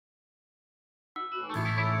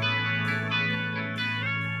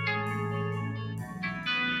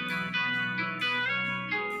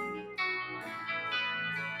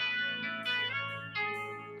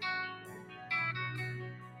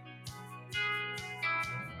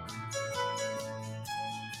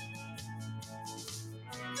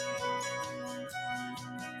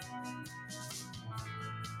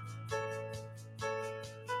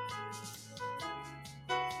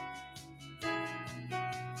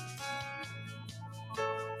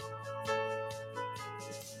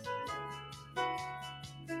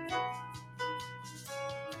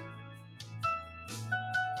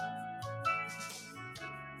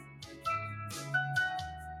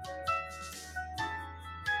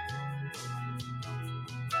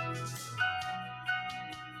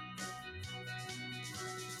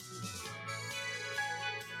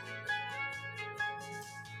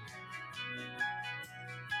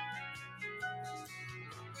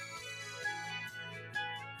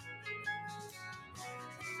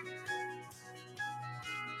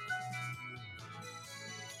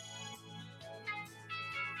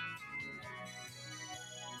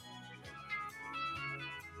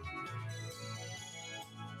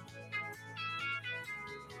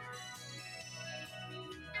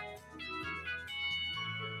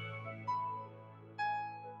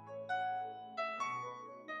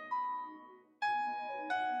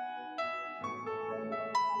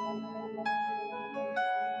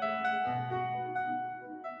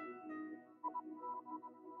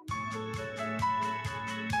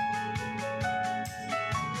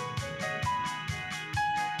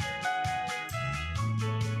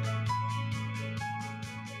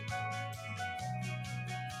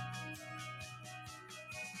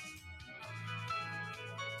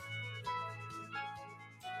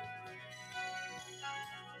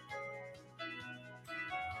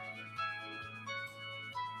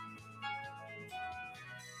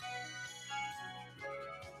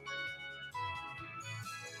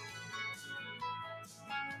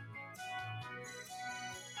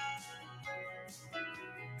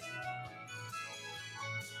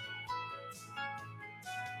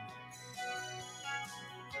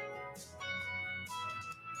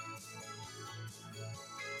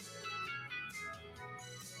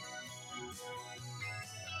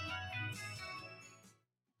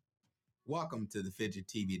Welcome to the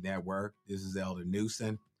FIGITV network. This is Elder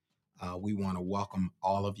Newsom. We want to welcome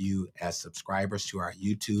all of you as subscribers to our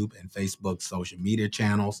YouTube and Facebook social media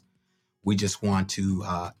channels. We just want to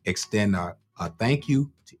extend a thank you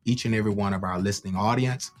to each and every one of our listening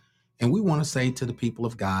audience. And we want to say to the people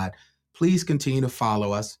of God, please continue to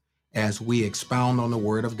follow us as we expound on the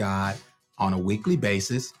Word of God on a weekly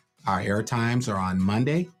basis. Our air times are on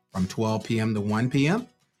Monday from 12 p.m. to 1 p.m.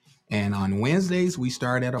 And on Wednesdays, we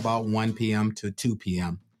start at about 1 p.m. to 2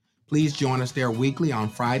 p.m. Please join us there weekly. On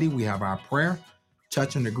Friday, we have our prayer,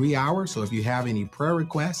 touch and agree hour. So if you have any prayer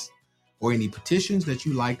requests or any petitions that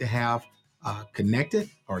you'd like to have connected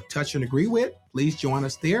or touch and agree with, please join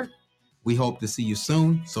us there. We hope to see you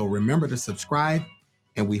soon. So remember to subscribe,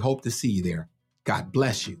 and we hope to see you there. God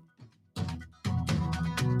bless you.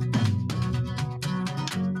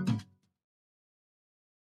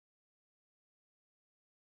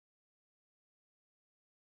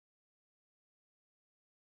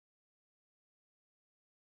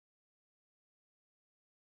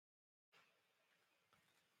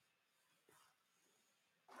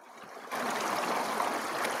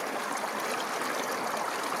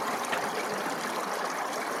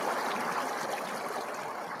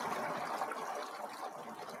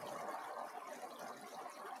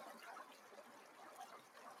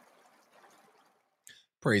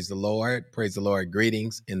 Praise the Lord. Praise the Lord.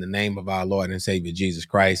 Greetings in the name of our Lord and Savior, Jesus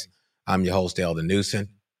Christ. I'm your host, Elder Newsom,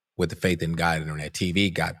 with the Faith and God Internet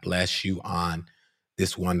TV. God bless you on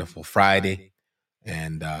this wonderful Friday.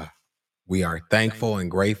 And we are thankful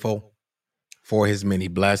and grateful for his many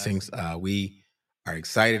blessings. We are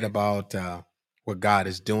excited about what God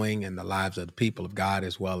is doing in the lives of the people of God,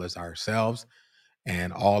 as well as ourselves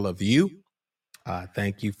and all of you.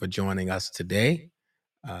 Thank you for joining us today.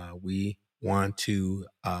 We want to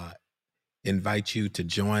invite you to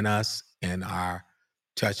join us in our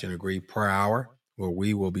Touch and Agree Prayer Hour, where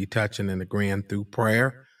we will be touching and agreeing through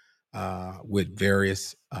prayer with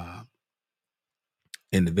various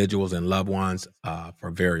individuals and loved ones for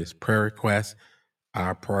various prayer requests.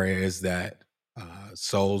 Our prayer is that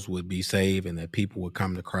souls would be saved and that people would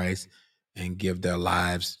come to Christ and give their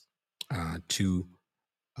lives to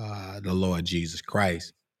the Lord Jesus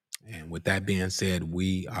Christ. And with that being said,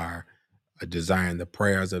 we are desiring the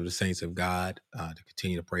prayers of the saints of God to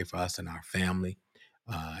continue to pray for us and our family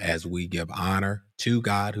as we give honor to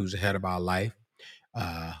God, who's the head of our life,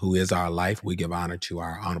 who is our life. We give honor to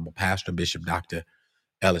our honorable pastor, Bishop Dr.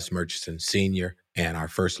 Ellis Murchison Sr., and our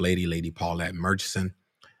First Lady, Lady Paulette Murchison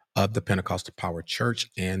of the Pentecostal Power Church,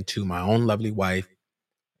 and to my own lovely wife,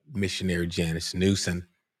 Missionary Janice Newsom.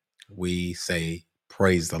 We say,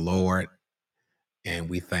 praise the Lord, and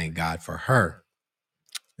we thank God for her.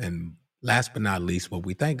 And last but not least,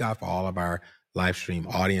 we thank God for all of our live stream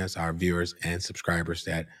audience, our viewers and subscribers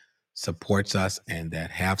that supports us and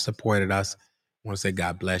that have supported us. I want to say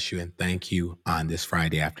God bless you and thank you on this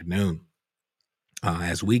Friday afternoon.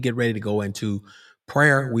 As we get ready to go into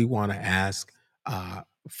prayer, we want to ask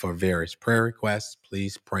for various prayer requests.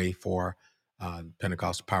 Please pray for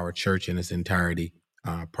Pentecostal Power Church in its entirety.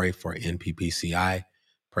 Pray for NPPCI.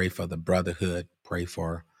 Pray for the Brotherhood. Pray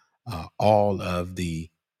for all of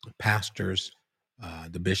the pastors,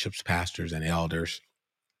 the bishops, pastors, and elders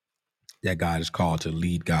that God has called to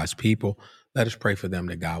lead God's people. Let us pray for them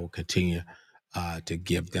that God will continue to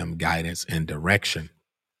give them guidance and direction.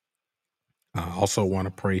 I also want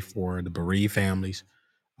to pray for the bereaved families.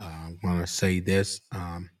 I want to say this.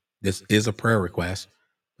 This is a prayer request,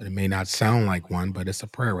 but it may not sound like one, but it's a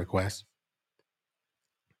prayer request.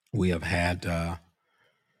 We have had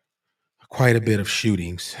quite a bit of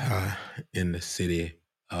shootings in the city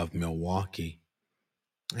of Milwaukee,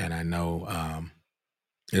 and I know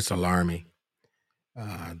it's alarming.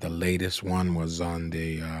 The latest one was on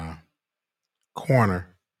the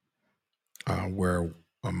corner where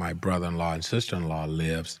my brother-in-law and sister-in-law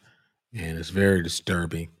lives, and it's very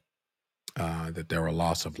disturbing that there were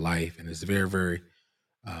loss of life, and it's very, very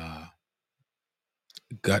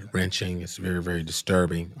gut-wrenching. It's very, very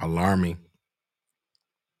disturbing, alarming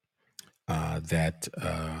that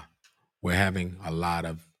we're having a lot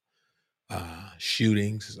of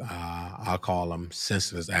shootings. I'll call them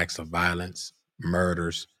senseless acts of violence,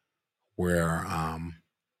 murders, where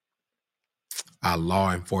our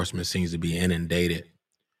law enforcement seems to be inundated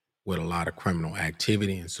with a lot of criminal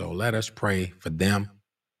activity. And so let us pray for them.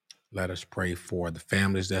 Let us pray for the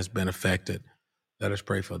families that's been affected. Let us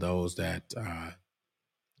pray for those that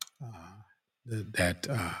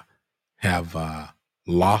have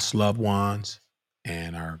lost loved ones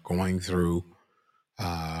and are going through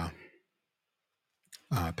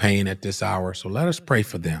pain at this hour. So let us pray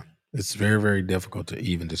for them. It's very, very difficult to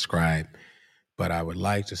even describe. But I would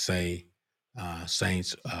like to say,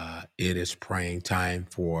 saints, it is praying time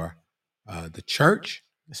for the church.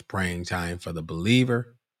 It's praying time for the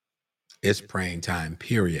believer. It's praying time,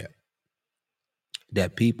 period.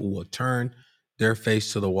 That people will turn their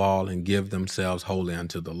face to the wall and give themselves wholly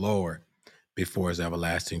unto the Lord before it's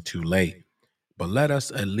everlasting too late. But let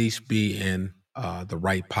us at least be in the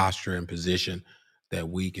right posture and position that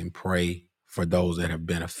we can pray for those that have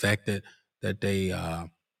been affected, that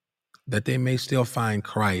they may still find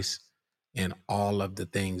Christ in all of the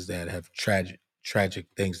things that have tragic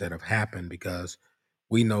things that have happened, because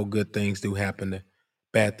we know good things do happen to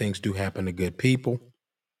bad things do happen to good people.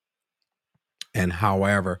 And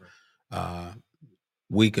however, uh,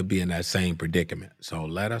 we could be in that same predicament. So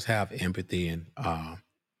let us have empathy and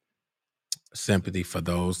sympathy for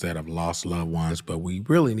those that have lost loved ones, but we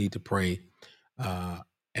really need to pray. Uh,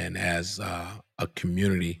 and as a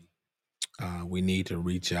community, we need to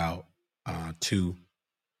reach out to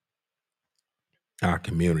our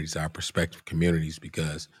communities, our prospective communities,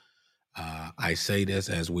 because I say this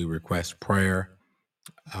as we request prayer.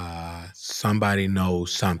 Somebody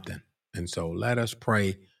knows something. And so let us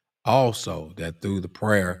pray also that through the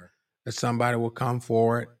prayer, that somebody will come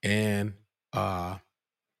forward and,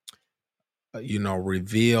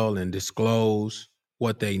 reveal and disclose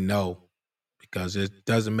what they know, because it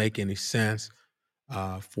doesn't make any sense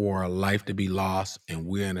for a life to be lost. And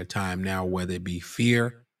we're in a time now, whether it be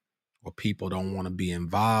fear or people don't want to be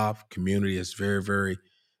involved. Community is very, very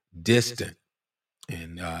distant.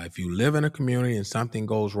 And if you live in a community and something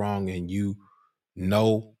goes wrong and you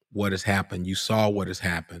know what has happened, you saw what has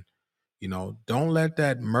happened, don't let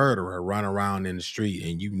that murderer run around in the street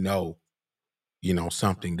and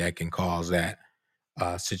something that can cause that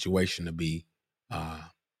situation to be uh,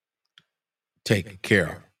 taken care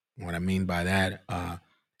of. What I mean by that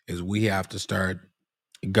is we have to start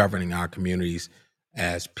governing our communities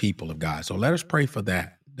as people of God. So let us pray for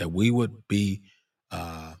that we would be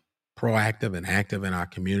proactive and active in our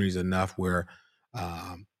communities enough where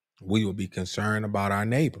we will be concerned about our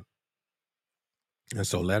neighbor. And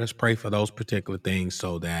so let us pray for those particular things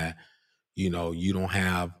so that, you don't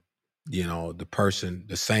have, the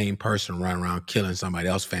same person run around killing somebody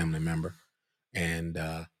else's family member, and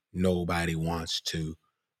nobody wants to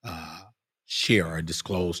uh, share or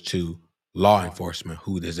disclose to law enforcement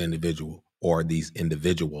who this individual or these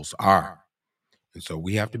individuals are. And so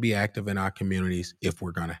we have to be active in our communities if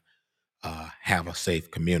we're going to have a safe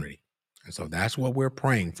community. And so that's what we're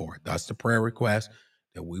praying for. That's the prayer request,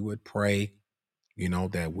 that we would pray,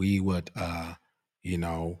 that we would, you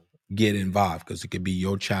know, get involved, because it could be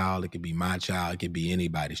your child, it could be my child, it could be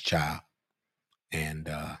anybody's child. And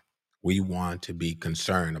we want to be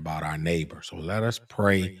concerned about our neighbor. So let us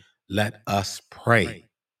pray. Let us pray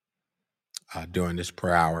during this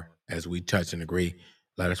prayer hour as we touch and agree.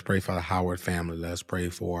 Let us pray for the Howard family. Let us pray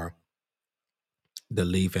for the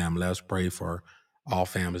Lee family. Let us pray for all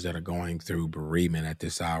families that are going through bereavement at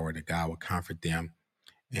this hour, that God will comfort them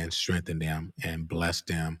and strengthen them and bless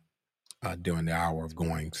them during the hour of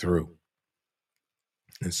going through.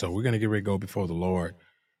 And so we're going to get ready to go before the Lord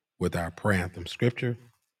with our prayer anthem scripture,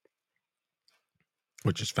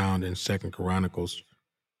 which is found in 2 Chronicles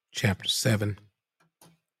chapter 7,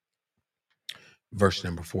 verse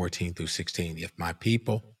number 14 through 16. If my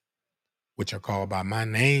people, which are called by my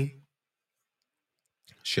name,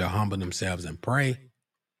 shall humble themselves and pray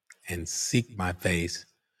and seek my face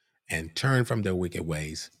and turn from their wicked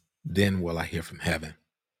ways, then will I hear from heaven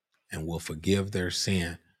and will forgive their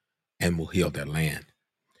sin and will heal their land.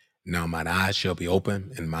 Now mine eyes shall be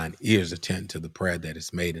open and mine ears attend to the prayer that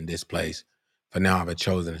is made in this place. For now I have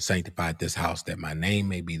chosen and sanctified this house, that my name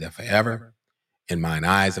may be there forever, and mine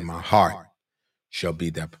eyes and my heart shall be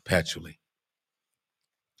there perpetually.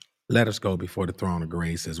 Let us go before the throne of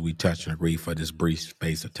grace as we touch and agree for this brief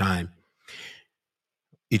space of time.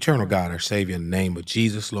 Eternal God, our Savior, in the name of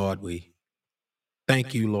Jesus, Lord, we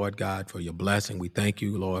thank you, Lord God, for your blessing. We thank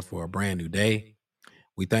you, Lord, for a brand new day.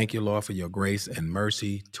 We thank you, Lord, for your grace and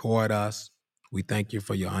mercy toward us. We thank you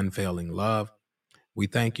for your unfailing love. We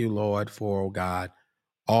thank you, Lord, for, oh God,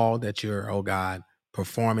 all that you're, oh God,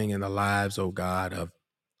 performing in the lives, oh God, of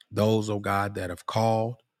those, oh God, that have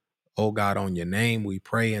called, oh God, on your name. We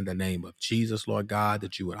pray in the name of Jesus, Lord God,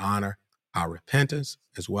 that you would honor our repentance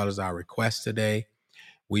as well as our requests today.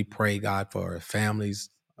 We pray, God, for our families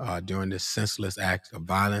during this senseless act of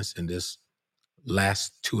violence in this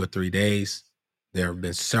last 2 or 3 days. There have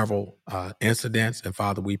been several incidents, and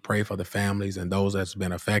Father, we pray for the families and those that's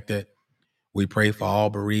been affected. We pray for all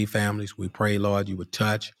bereaved families. We pray, Lord, you would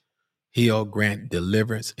touch, heal, grant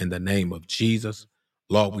deliverance in the name of Jesus.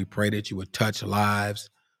 Lord, we pray that you would touch lives,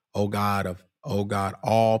 oh God,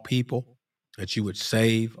 all people, that you would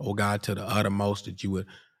save, oh God, to the uttermost, that you would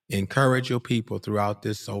encourage your people throughout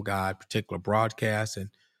this, oh God, particular broadcast and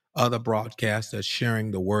other broadcasts that's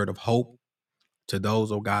sharing the word of hope to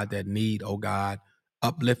those, oh God, that need, oh God,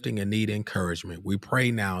 uplifting and need encouragement. We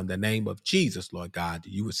pray now in the name of Jesus, Lord God,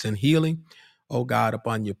 that you would send healing, oh God,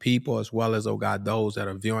 upon your people, as well as, oh God, those that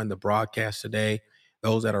are viewing the broadcast today,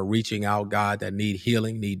 those that are reaching out, God, that need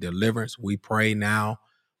healing, need deliverance. We pray now,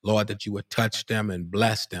 Lord, that you would touch them and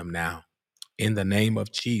bless them now. In the name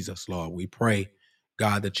of Jesus, Lord, we pray,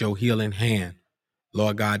 God, that your healing hand,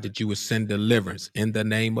 Lord God, that you would send deliverance in the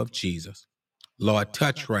name of Jesus. Lord,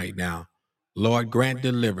 touch right now. Lord, grant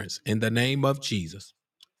deliverance in the name of Jesus.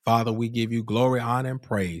 Father, we give you glory, honor, and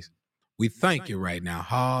praise. We thank you right now.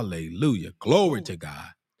 Hallelujah. Glory to God.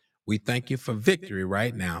 We thank you for victory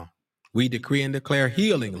right now. We decree and declare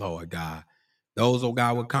healing, Lord God. Those, oh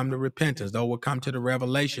God, will come to repentance. Those will come to the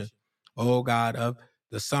revelation, oh God, of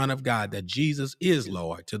the Son of God, that Jesus is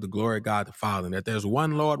Lord, to the glory of God the Father, and that there's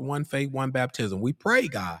one Lord, one faith, one baptism. We pray,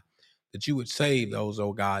 God, that you would save those,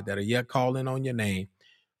 oh God, that are yet calling on your name.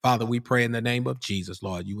 Father, we pray in the name of Jesus,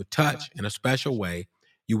 Lord, you would touch in a special way.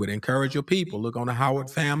 You would encourage your people. Look on the Howard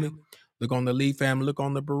family, look on the Lee family, look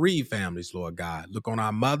on the bereaved families, Lord God. Look on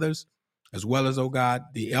our mothers, as well as, oh God,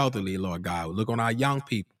 the elderly, Lord God. Look on our young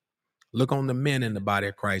people. Look on the men in the body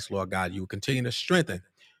of Christ, Lord God. You will continue to strengthen,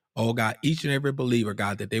 oh God, each and every believer,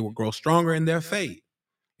 God, that they will grow stronger in their faith.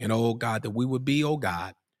 And, oh God, that we would be, oh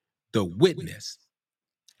God, the witness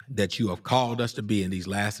that you have called us to be in these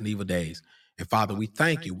last and evil days. And Father, we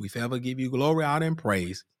thank you. We forever give you glory, honor, and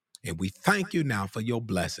praise. And we thank you now for your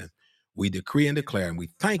blessing. We decree and declare, and we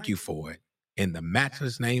thank you for it in the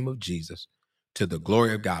matchless name of Jesus, to the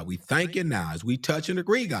glory of God. We thank you now as we touch and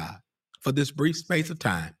agree, God, for this brief space of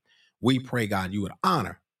time. We pray, God, you would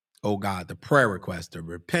honor, oh God, the prayer request, the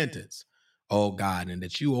repentance, oh God, and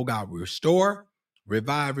that you, oh God, restore,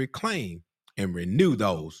 revive, reclaim, and renew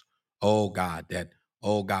those, oh God, that,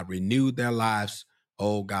 oh God, renewed their lives,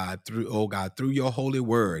 oh God, through your holy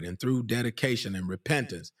word and through dedication and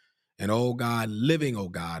repentance. And oh God, living, oh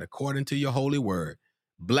God, according to your holy word.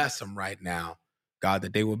 Bless them right now, God,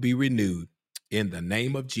 that they will be renewed in the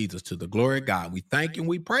name of Jesus, to the glory of God. We thank you and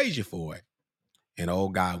we praise you for it. And oh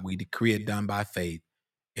God, we decree it done by faith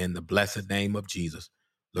in the blessed name of Jesus.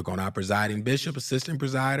 Look on our presiding bishop, assistant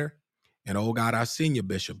presider, and oh God, our senior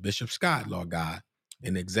bishop, Bishop Scott, Lord God,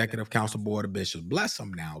 and the executive council board of bishops. Bless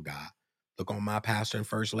them now, God. Look on my pastor and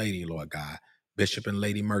first lady, Lord God, Bishop and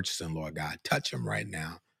Lady Murchison, Lord God. Touch them right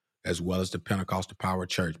now, as well as the Pentecostal Power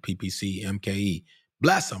Church, PPC, MKE.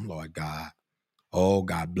 Bless them, Lord God. Oh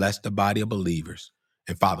God, bless the body of believers.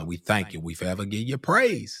 And Father, we thank you. We forever give you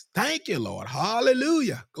praise. Thank you, Lord.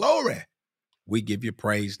 Hallelujah. Glory. We give you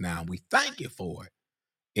praise now. We thank you for it.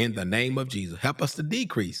 In the name of Jesus, help us to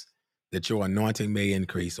decrease, that your anointing may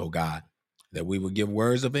increase, oh God, that we will give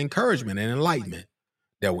words of encouragement and enlightenment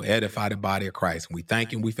that will edify the body of Christ. We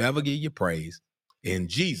thank you. We forever give you praise. In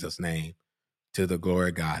Jesus' name, to the glory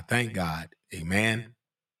of God. Thank God. Amen.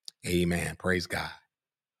 Amen. Praise God.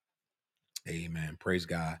 Amen. Praise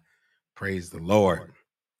God. Praise the Lord.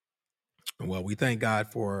 Well, we thank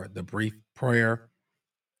God for the brief prayer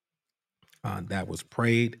that was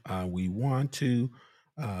prayed. We want to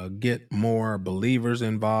get more believers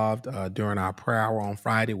involved during our prayer hour on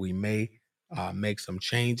Friday. We may make some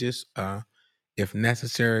changes if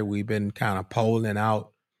necessary. We've been kind of polling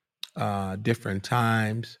out different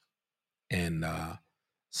times and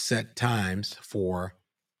set times for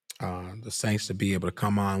the saints to be able to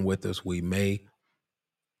come on with us. We may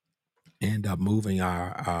end up moving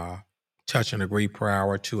our touch and agree prayer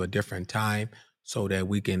hour to a different time so that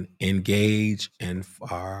we can engage and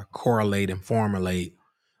correlate and formulate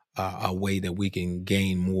a way that we can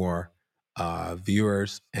gain more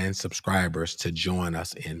viewers and subscribers to join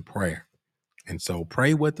us in prayer. And so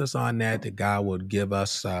pray with us on that God would give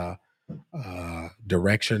us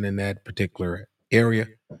direction in that particular area,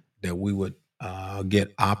 that we would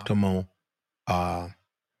get optimal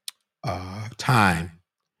time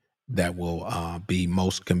that will be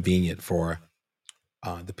most convenient for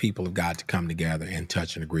the people of God to come together and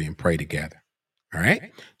touch and agree and pray together. All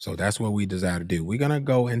right. So that's what we desire to do. We're going to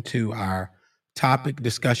go into our topic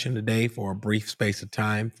discussion today for a brief space of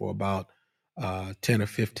time for about 10 or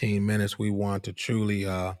 15 minutes. We want to truly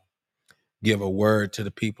give a word to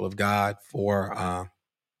the people of God for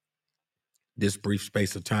this brief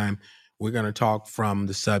space of time. We're going to talk from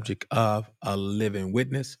the subject of a living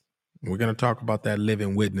witness. We're going to talk about that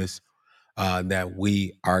living witness that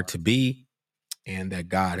we are to be and that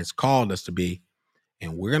God has called us to be.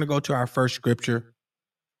 And we're going to go to our first scripture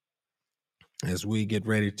as we get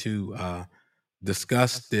ready to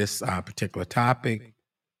discuss this particular topic,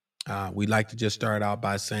 we'd like to just start out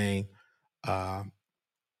by saying uh,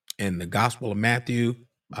 in the Gospel of Matthew,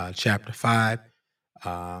 chapter 5,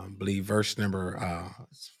 I believe verse number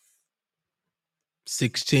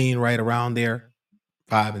 16, right around there,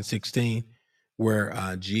 5 and 16,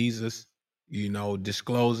 where Jesus,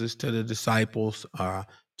 discloses to the disciples,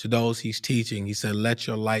 to those he's teaching, he said, let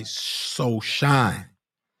your light so shine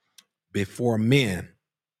before men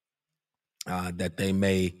that they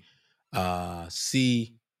may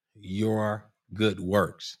see your good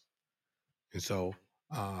works. And so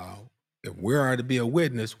if we are to be a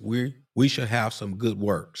witness, we should have some good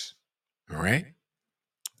works. All right.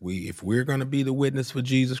 If we're going to be the witness for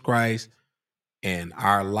Jesus Christ and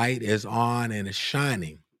our light is on and is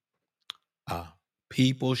shining,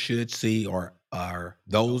 people should see, or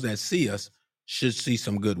those that see us should see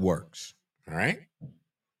some good works. All right.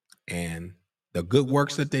 And the good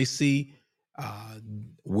works that they see,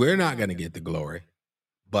 we're not going to get the glory,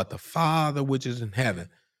 but the Father which is in heaven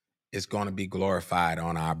is going to be glorified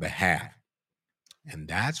on our behalf. And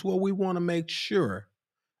that's what we want to make sure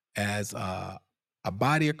as a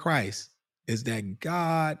body of Christ, is that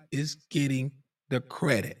God is getting the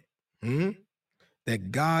credit,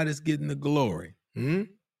 that God is getting the glory. And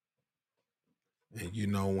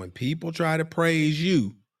when people try to praise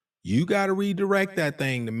you, you got to redirect that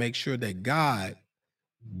thing to make sure that God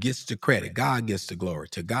gets the credit. God gets the glory.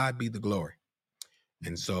 To God be the glory.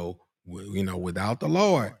 And so, without the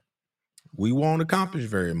Lord, we won't accomplish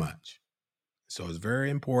very much. So it's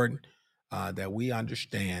very important that we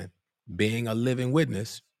understand being a living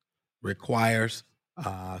witness requires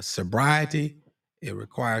sobriety. It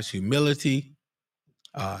requires humility.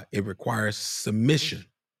 It requires submission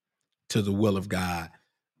to the will of God,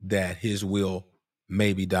 that his will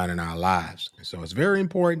may be done in our lives. And so it's very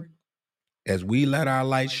important as we let our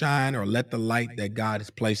light shine, or let the light that God has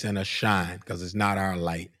placed in us shine, because it's not our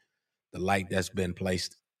light. The light that's been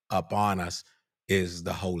placed upon us is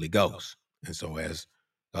the Holy Ghost. And so as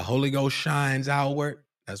the Holy Ghost shines outward,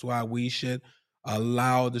 that's why we should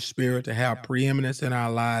allow the Spirit to have preeminence in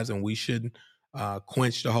our lives, and we shouldn't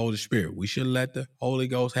quench the Holy Spirit. We should let the Holy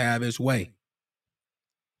Ghost have his way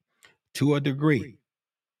to a degree.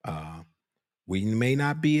 We may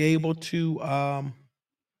not be able to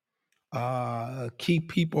keep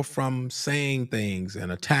people from saying things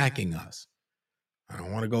and attacking us. I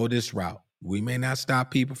don't want to go this route. We may not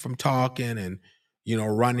stop people from talking and,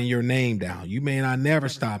 running your name down. You may not never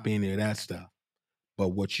stop any of that stuff. But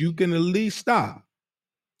what you can at least stop,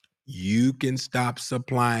 you can stop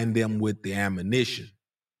supplying them with the ammunition.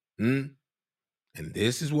 And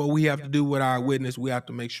this is what we have to do with our witness. We have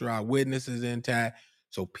to make sure our witness is intact,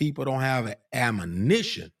 so people don't have an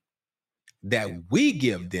ammunition that we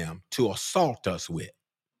give them to assault us with.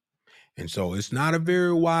 And so it's not a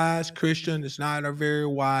very wise Christian, it's not a very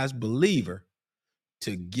wise believer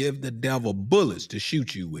to give the devil bullets to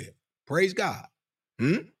shoot you with. Praise God.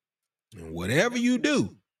 And whatever you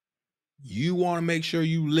do, you want to make sure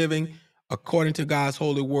you living according to God's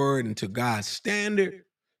holy word and to God's standard,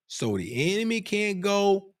 so the enemy can't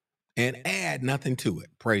go and add nothing to it.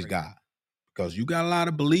 Praise God. Because you got a lot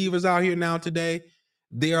of believers out here now today,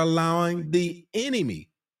 they're allowing the enemy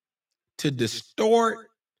to distort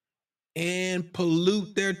and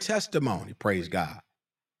pollute their testimony. Praise God.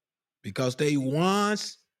 Because they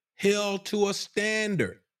once held to a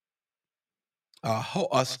standard,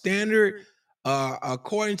 a standard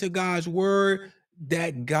according to God's word,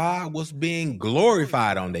 that God was being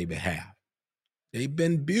glorified on their behalf. They've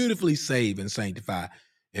been beautifully saved and sanctified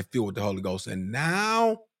and filled with the Holy Ghost. And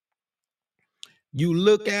now you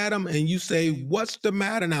look at them and you say, what's the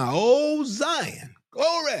matter now? Oh, Zion,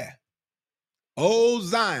 glory. Oh,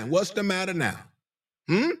 Zion, what's the matter now?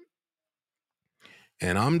 And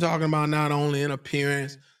I'm talking about not only in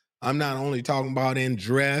appearance, I'm not only talking about in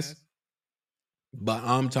dress, but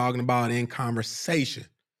I'm talking about in conversation.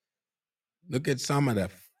 Look at some of the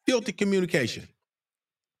filthy communication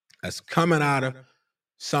that's coming out of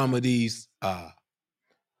some of these, I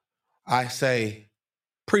say,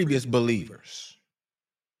 previous believers,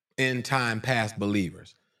 in time past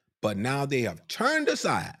believers. But now they have turned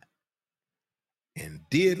aside and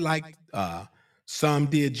did like some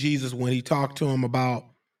did Jesus when he talked to him about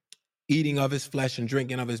eating of his flesh and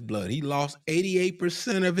drinking of his blood. He lost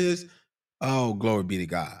 88% of his, oh, glory be to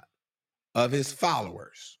God, of his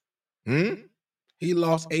followers. He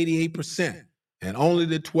lost 88%. And only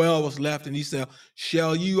the 12 was left. And he said,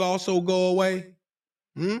 shall you also go away?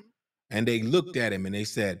 And they looked at him and they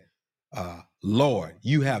said, Lord,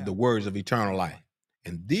 you have the words of eternal life.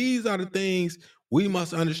 And these are the things We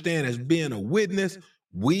must understand, as being a witness,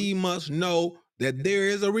 we must know that there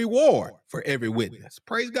is a reward for every witness.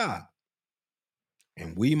 Praise God.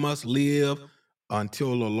 And we must live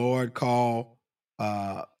until the Lord call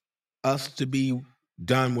uh, us to be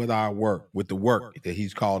done with our work, with the work that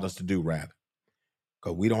he's called us to do, rather.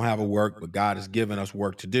 Because we don't have a work, but God has given us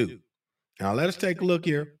work to do. Now, let us take a look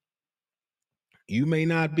here. You may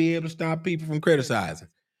not be able to stop people from criticizing.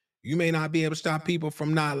 You may not be able to stop people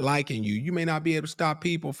from not liking you. You may not be able to stop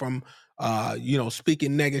people from,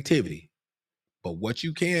 speaking negativity. But what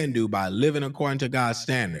you can do by living according to God's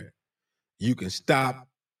standard, you can stop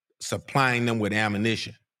supplying them with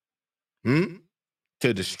ammunition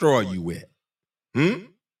to destroy you with. And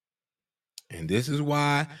this is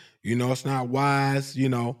why, it's not wise,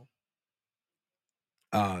 to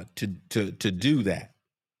do that.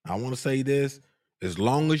 I want to say this: as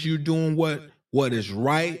long as you're doing what is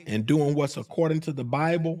right and doing what's according to the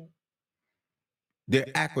Bible, their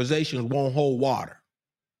accusations won't hold water.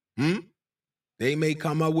 They may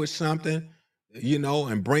come up with something,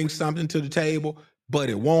 and bring something to the table, but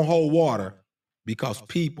it won't hold water because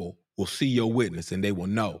people will see your witness and they will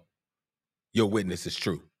know your witness is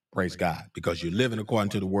true. Praise God, because you're living according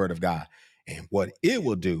to the word of God. And what it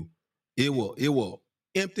will do, it will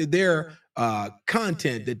empty their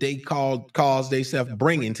content that they cause themselves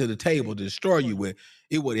bringing to the table to destroy you with.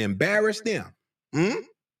 It would embarrass them.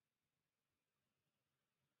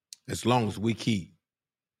 As long as we keep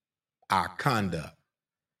our conduct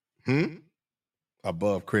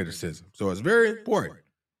above criticism. So it's very important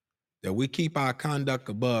that we keep our conduct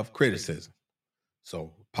above criticism.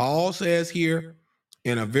 So Paul says here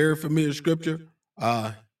in a very familiar scripture,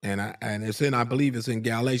 and it's in, I believe it's in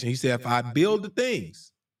Galatians. He said, "If I build the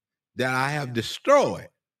things that I have destroyed,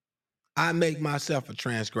 I make myself a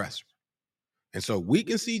transgressor." And so we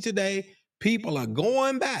can see today people are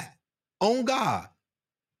going back on God.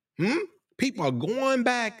 People are going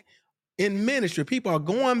back in ministry. People are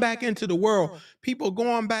going back into the world. People are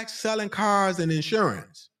going back selling cars and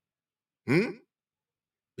insurance.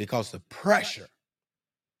 Because the pressure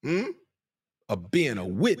of being a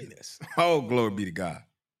witness. Oh, glory be to God.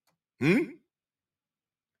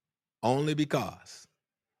 Only because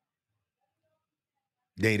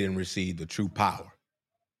they didn't receive the true power,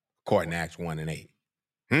 according to Acts 1 and 8.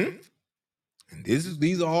 And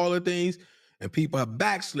these are all the things, and people are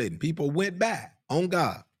backslidden. People went back on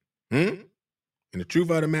God. And the truth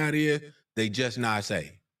of the matter is, they just not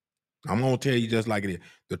saved. I'm going to tell you just like it is.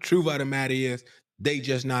 The truth of the matter is, they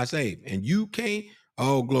just not saved. And you can't,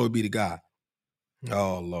 oh, glory be to God.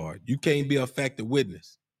 Oh, Lord. You can't be an effective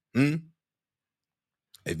witness if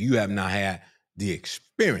you have not had the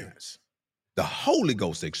experience, the Holy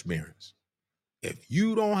Ghost experience. If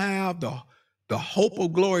you don't have the hope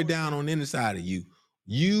of glory down on the inside of you,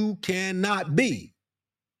 you cannot be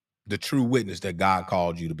the true witness that God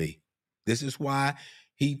called you to be. This is why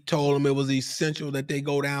he told them it was essential that they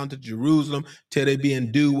go down to Jerusalem till they be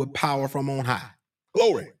endued with power from on high.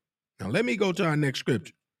 Glory. Now let me go to our next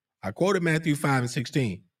scripture. I quoted Matthew 5 and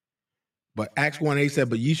 16, but Acts 1:8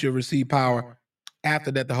 said, "But ye shall receive power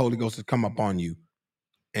after that the Holy Ghost has come upon you,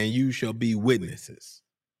 and you shall be witnesses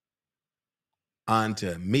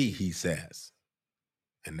unto me," he says.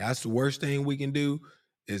 And that's the worst thing we can do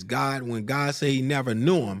is when God say he never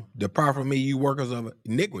knew him, "Depart from me, you workers of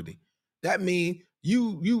iniquity." That means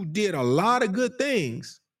you did a lot of good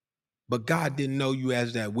things, but God didn't know you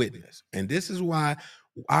as that witness. And this is why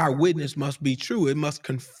our witness must be true. It must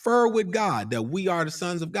confer with God that we are the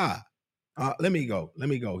sons of God. Let me go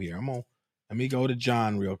here. Let me go to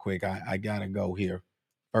John real quick. I gotta go here.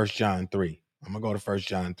 1 John 3. I'm gonna go to 1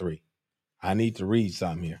 John 3. I need to read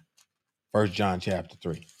something here. 1 John chapter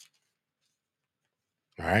 3.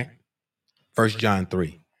 All right. 1 John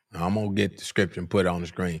 3. Now, I'm gonna get the scripture and put it on the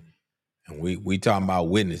screen. And we talking about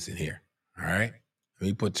witnessing here. All right. Let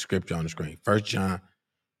me put the scripture on the screen. 1 John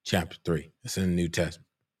chapter 3. It's in the New Testament.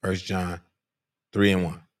 1 John 3 and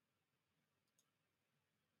 1.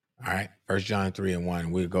 All right. 1 John 3 and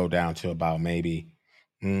 1. We'll go down to about maybe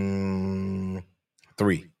 3.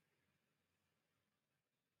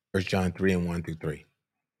 1 John 3 and 1 through 3.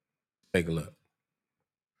 Take a look.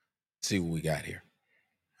 See what we got here.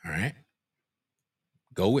 All right.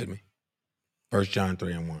 Go with me. 1 John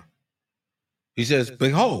 3 and 1. He says,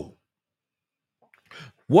 "Behold,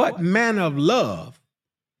 what manner of love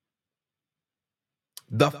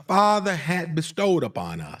the Father had bestowed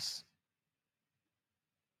upon us,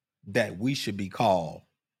 that we should be called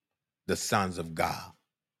the sons of God."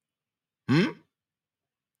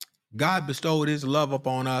 God bestowed his love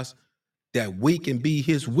upon us that we can be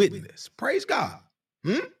his witness. Praise God.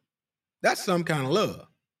 That's some kind of love.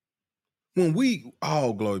 When we,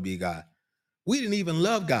 oh, glory be God, we didn't even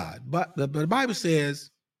love God. But the Bible says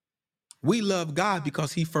we love God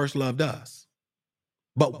because he first loved us.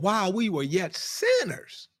 But while we were yet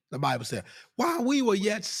sinners, the Bible said, while we were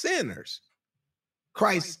yet sinners,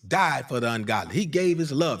 Christ died for the ungodly. He gave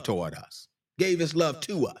his love toward us, gave his love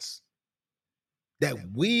to us, that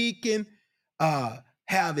we can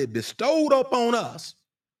have it bestowed upon us,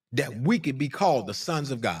 that we can be called the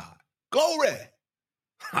sons of God. Glory.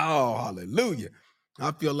 Oh, hallelujah.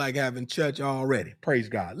 I feel like having church already. Praise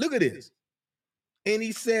God. Look at this. And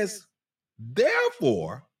he says,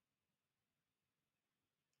 therefore,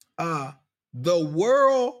 the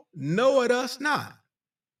world knoweth us not.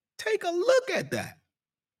 Take a look at that.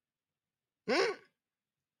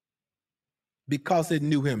 Because it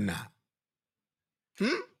knew him not.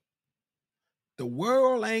 The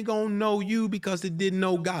world ain't gonna know you because it didn't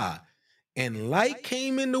know God. And light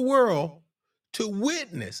came in the world to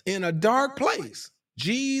witness in a dark place.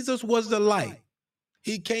 Jesus was the light.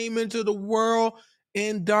 He came into the world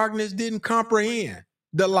and darkness didn't comprehend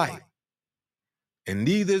the light. And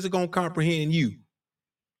neither is it gonna comprehend you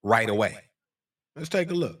right away. Let's take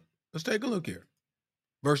a look. Let's take a look here.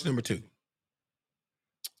 Verse number 2.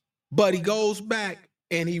 But he goes back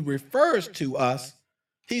and he refers to us.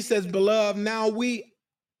 He says, beloved, now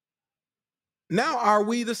are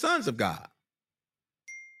we the sons of God?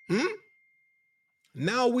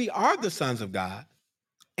 Now we are the sons of God,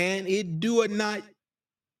 and it doeth not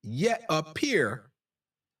yet appear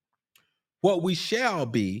what we shall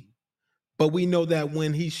be, but we know that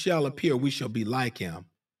when he shall appear, we shall be like him,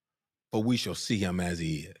 for we shall see him as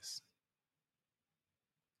he is.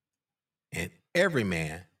 And every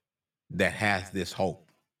man that has this hope.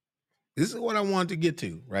 This is what I wanted to get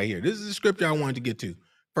to right here. This is the scripture I wanted to get to.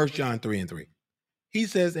 1 John 3:3. He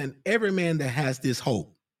says, and every man that has this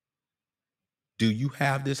hope. Do you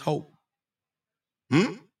have this hope?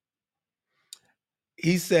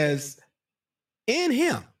 He says, in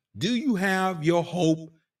him, do you have your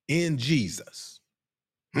hope in Jesus?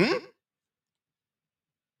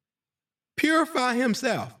 Purify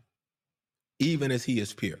himself, even as he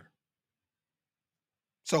is pure.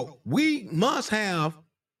 So we must have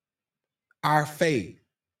our faith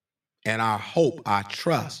and our hope, our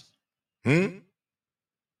trust.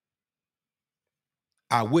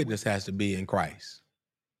 Our witness has to be in Christ.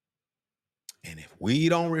 And if we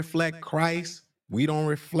don't reflect Christ, we don't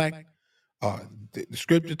reflect, the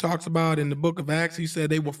scripture talks about in the book of Acts, he said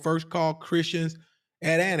they were first called Christians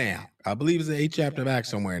at Antioch. I believe it's the 8th chapter of Acts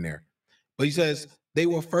somewhere in there. But he says they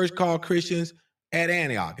were first called Christians at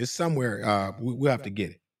Antioch. It's somewhere, we'll have to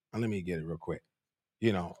get it. Let me get it real quick.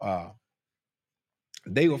 They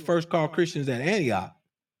were first called Christians at Antioch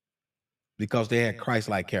because they had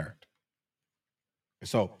Christ-like character.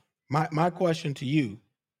 So my question to you,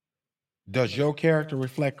 does your character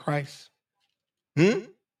reflect Christ?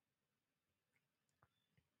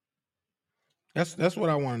 That's what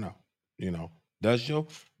I want to know. Does your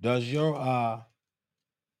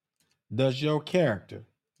character,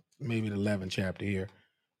 maybe the 11th chapter here,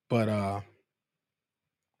 but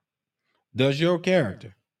does your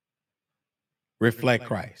character reflect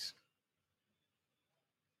Christ?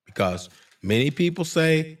 Because many people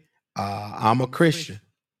say, I'm a Christian.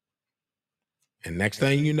 And next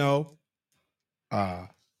thing you know,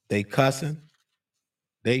 they cussing,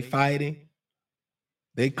 they fighting,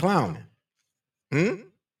 they clowning.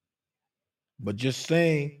 But just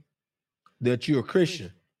saying that you're a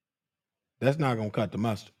Christian, that's not going to cut the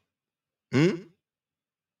mustard. I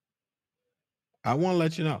want to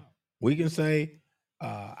let you know. We can say,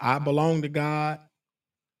 I belong to God,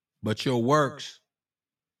 but your works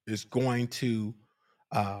is going to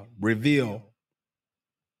reveal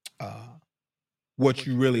what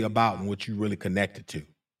you're really about and what you're really connected to.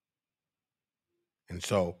 And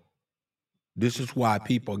so this is why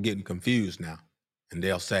people are getting confused now. And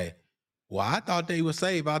they'll say, well, I thought they were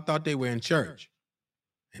saved. I thought they were in church.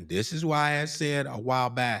 And this is why I said a while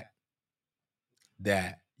back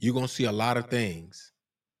that you're going to see a lot of things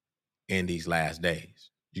in these last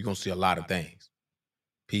days. You're going to see a lot of things.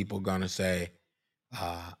 People are going to say,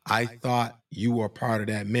 I thought you were part of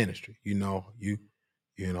that ministry.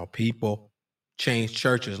 People change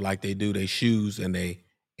churches like they do their shoes and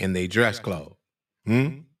they dress clothes.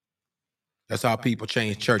 That's how people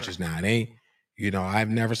change churches now. It ain't, I've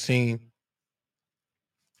never seen,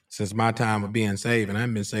 since my time of being saved, and I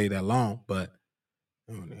haven't been saved that long, but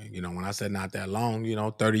when I said not that long,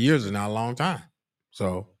 30 years is not a long time.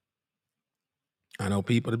 So I know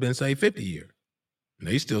people that have been saved 50 years. And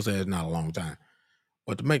they still say it's not a long time.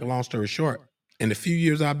 But to make a long story short, in the few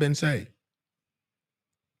years I've been saved,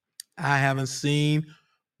 I haven't seen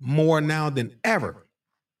more now than ever,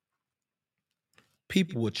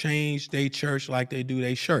 people will change their church like they do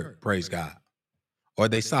their shirt, praise God, or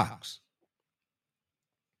their socks.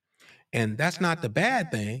 And that's not the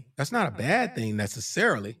bad thing. That's not a bad thing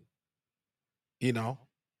necessarily, you know,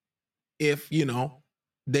 if,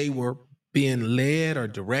 they were being led or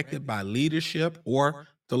directed by leadership or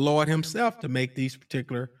the Lord Himself to make these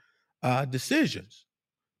particular decisions.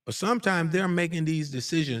 But sometimes they're making these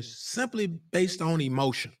decisions simply based on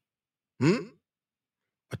emotion, hmm?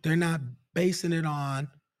 But they're not basing it on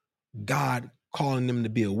God calling them to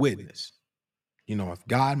be a witness. If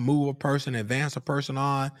God move a person, advance a person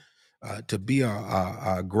on to be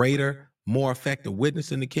a greater, more effective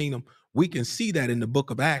witness in the kingdom, we can see that in the book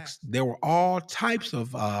of Acts. There were all types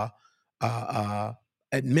of uh, uh,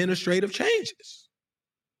 administrative changes,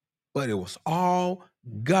 but it was all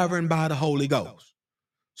governed by the Holy Ghost.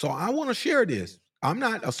 So I want to share this. I'm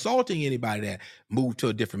not assaulting anybody that moved to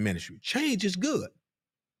a different ministry. Change is good.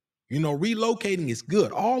 Relocating is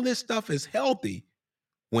good. All this stuff is healthy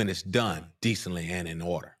when it's done decently and in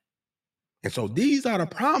order. And so these are the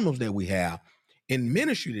problems that we have in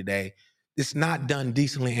ministry today. It's not done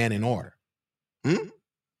decently and in order. Hmm?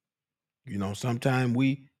 Sometimes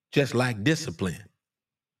we just lack discipline.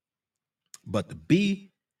 But to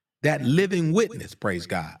be that living witness, praise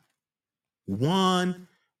God, one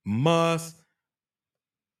must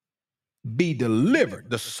be delivered.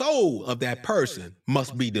 The soul of that person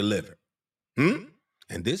must be delivered. Hmm?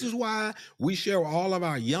 And this is why we share with all of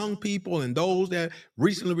our young people and those that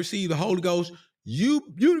recently received the Holy Ghost. You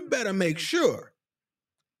better make sure,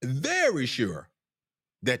 very sure,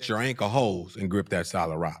 that your ankle holds and grip that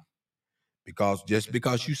solid rock. Because just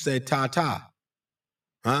because you say ta-ta,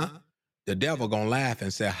 the devil gonna laugh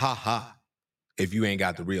and say ha-ha if you ain't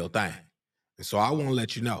got the real thing. And so I want to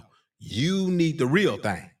let you know, you need the real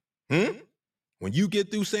thing. Hmm? When you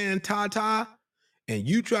get through saying ta-ta and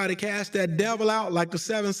you try to cast that devil out like the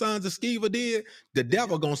 7 sons of Sceva did, the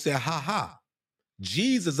devil gonna say ha-ha.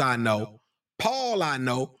 Jesus I know, Paul I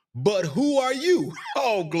know, but who are you?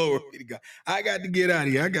 Oh, glory to God. I got to get out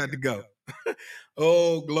of here. I got to go.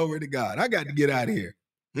 Oh, glory to God. I got to get out of here.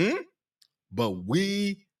 Hmm? But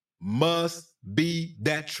we must be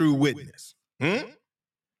that true witness. Hmm?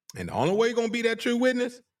 And the only way you're going to be that true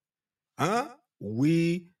witness,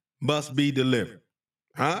 we must be delivered.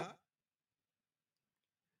 I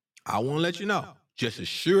want to let you know, just as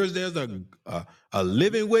sure as there's a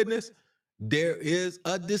living witness, there is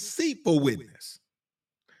a deceitful witness.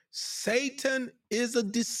 Satan is a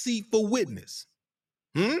deceitful witness.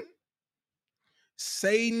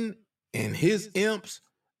 Satan and his imps,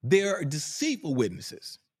 they're deceitful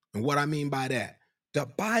witnesses. And what I mean by that, the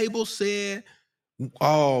Bible said,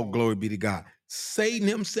 oh, glory be to God, Satan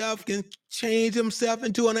himself can change himself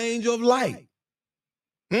into an angel of light.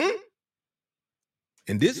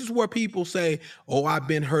 And this is where people say, oh, I've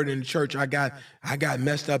been hurt in the church. I got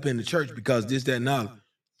messed up in the church because this, that, and other.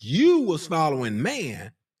 You was following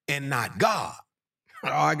man and not God. Oh,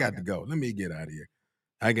 I got to go. Let me get out of here.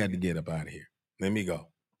 I got to get up out of here. Let me go.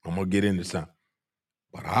 I'm going to get into something.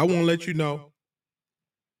 But I want to let you know,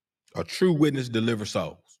 a true witness delivers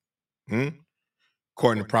souls.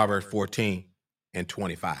 According to Proverbs 14 and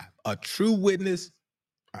 25. A true witness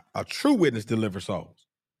delivers souls.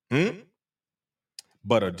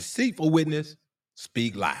 But a deceitful witness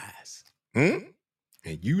speak lies. And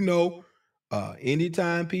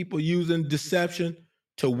anytime people using deception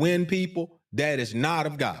to win people, that is not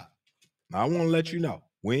of God. I want to let you know,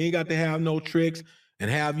 we ain't got to have no tricks and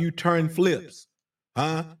have you turn flips,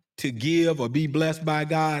 to give or be blessed by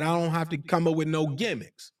God. I don't have to come up with no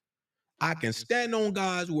gimmicks. I can stand on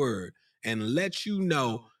God's word and let you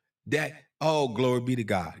know that, oh, glory be to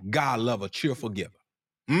God. God love a cheerful giver.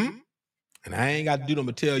 And I ain't got to do them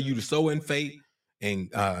to tell you to sow in faith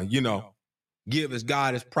and, give as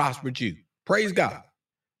God has prospered you. Praise God.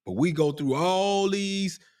 But we go through all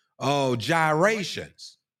these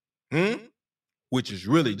gyrations, which is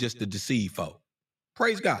really just to deceive folk.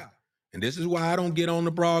 Praise God. And this is why I don't get on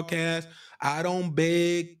the broadcast. I don't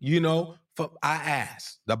beg, I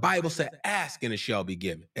ask. The Bible said, ask and it shall be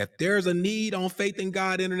given. If there's a need on Faith in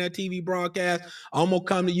God Internet TV broadcast, I'm going to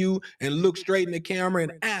come to you and look straight in the camera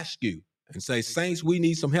and ask you and say, saints, we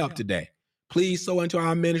need some help today. Please sow into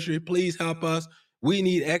our ministry. Please help us. We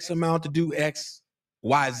need X amount to do X,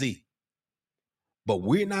 Y, Z. But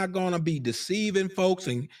we're not gonna be deceiving folks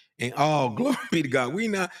and oh, glory be to God. We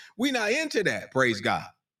not into that, praise God.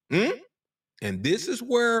 And this is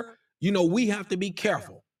where we have to be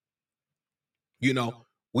careful.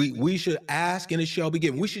 We should ask and it shall be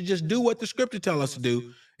given. We should just do what the scripture tell us to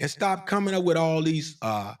do and stop coming up with all these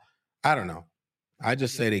I don't know, I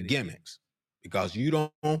just say they're gimmicks because we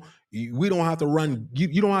don't have to run,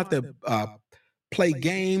 you don't have to play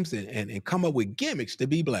games and come up with gimmicks to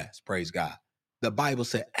be blessed. Praise God. The Bible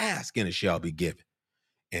said, ask and it shall be given.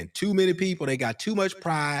 And too many people, they got too much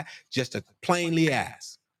pride just to plainly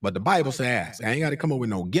ask. But the Bible says ask. I ain't got to come up with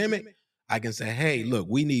no gimmick. I can say, hey, look,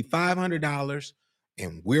 we need $500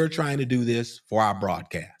 and we're trying to do this for our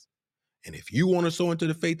broadcast. And if you want to sow into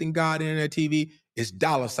the Faith in God Internet TV, it's $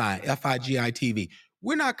 FIGITV.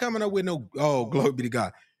 We're not coming up with no, oh, glory be to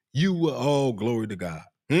God. You will, oh, glory to God.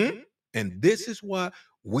 And this is what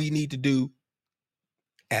we need to do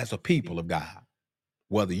as a people of God.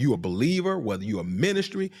 Whether you a believer, whether you a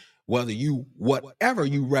ministry, whether you, whatever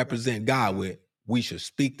you represent God with, we should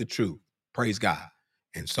speak the truth. Praise God.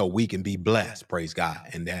 And so we can be blessed. Praise God.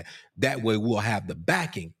 And that way we'll have the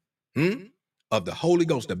backing of the Holy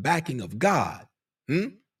Ghost, the backing of God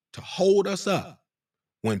to hold us up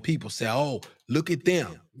when people say, oh, look at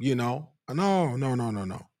them, you know. No, no, no, no,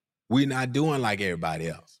 no. We're not doing like everybody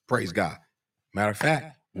else. Praise God. Matter of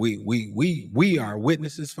fact, we are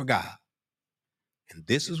witnesses for God. And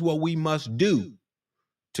this is what we must do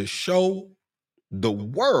to show the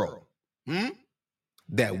world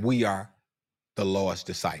that we are the Lord's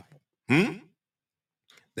disciple,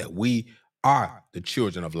 that we are the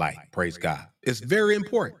children of light. Praise God. It's very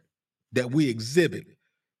important that we exhibit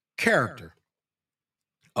character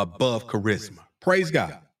above charisma. Praise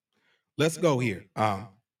God. Let's go here.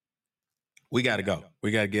 We got to go.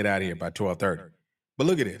 We got to get out of here by 12:30. But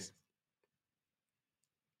look at this.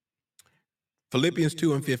 Philippians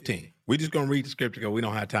 2:15. We're just going to read the scripture because we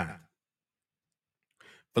don't have time.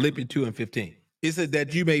 Philippians 2:15. It says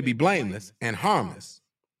that you may be blameless and harmless,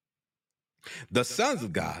 the sons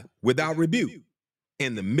of God without rebuke,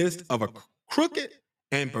 in the midst of a crooked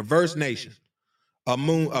and perverse nation,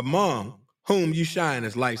 among whom you shine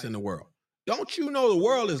as lights in the world. Don't you know the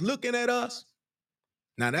world is looking at us?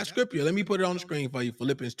 Now that scripture, let me put it on the screen for you,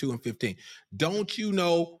 Philippians 2:15. Don't you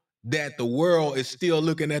know that the world is still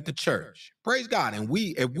looking at the church? Praise God. And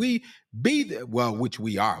if we be which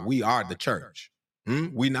we are the church.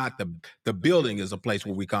 We not the building is a place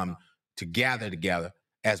where we come to gather together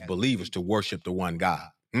as believers to worship the one God.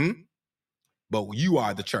 But you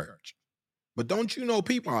are the church. But don't you know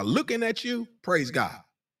people are looking at you? Praise God.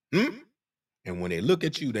 And when they look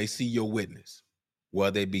at you, they see your witness,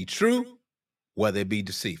 whether it be true, whether it be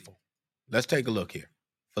deceitful. Let's take a look here.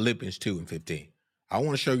 Philippians 2:15. I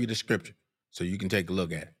want to show you the scripture so you can take a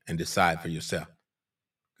look at it and decide for yourself.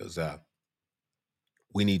 Because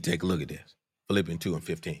we need to take a look at this. Philippians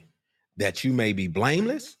 2:15. That you may be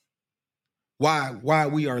blameless. Why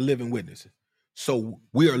we are living witnesses. So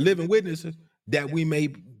we are living witnesses that we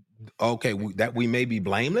may, that we may be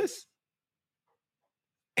blameless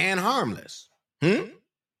and harmless.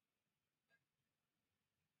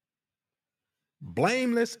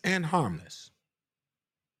 Blameless and harmless.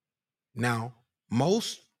 Now,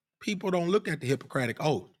 most people don't look at the Hippocratic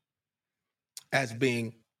Oath as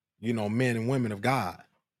being, men and women of God.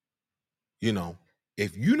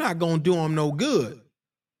 If you're not going to do them no good,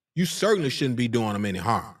 you certainly shouldn't be doing them any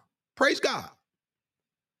harm. Praise God.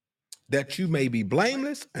 That you may be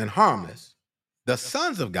blameless and harmless, the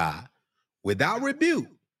sons of God, without rebuke,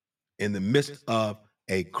 in the midst of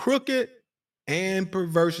a crooked and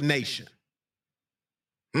perverse nation,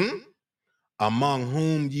 among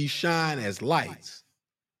whom ye shine as lights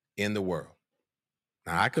in the world.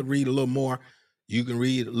 Now, I could read a little more. You can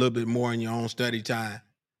read a little bit more in your own study time.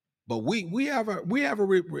 But we have a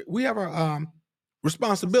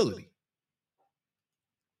responsibility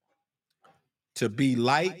to be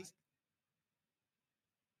light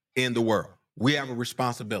in the world. We have a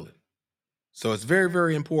responsibility. So it's very,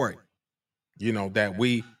 very important, that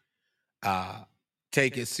we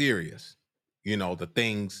take it serious, the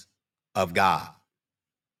things of God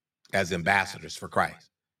as ambassadors for Christ.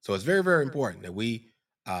 So it's very, very important that we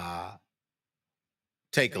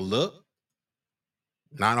take a look,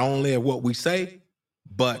 not only at what we say,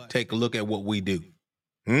 but take a look at what we do.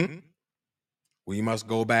 We must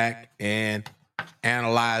go back and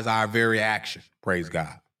analyze our very action. Praise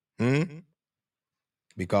God.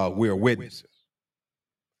 Because we are witnesses.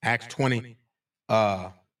 Acts 20,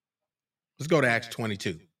 let's go to Acts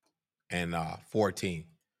 22 and 14.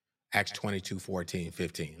 Acts 22, 14,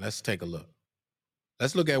 15. Let's take a look.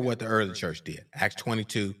 Let's look at what the early church did. Acts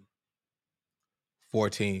 22,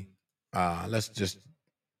 14. Let's just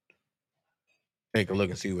take a look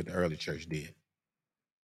and see what the early church did.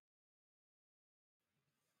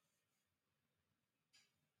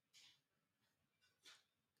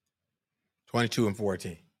 (22 and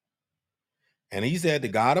 14). And he said, the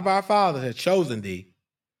God of our fathers has chosen thee,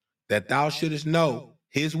 that thou shouldest know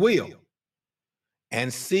his will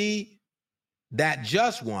and see that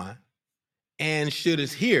just one, and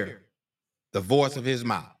shouldest hear the voice of his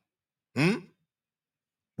mouth. Hmm?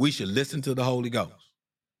 We should listen to the Holy Ghost.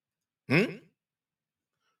 Hmm?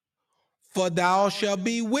 For thou shalt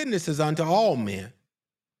be witnesses unto all men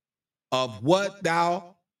of what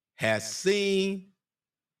thou hast seen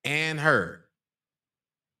and heard.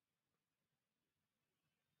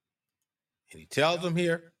 And he tells them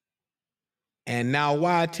here, and now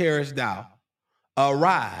why tarriest thou?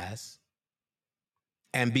 Arise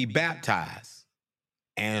and be baptized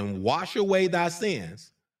and wash away thy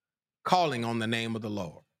sins, calling on the name of the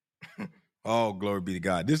Lord. Oh, glory be to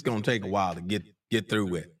God. This is going to take a while to get through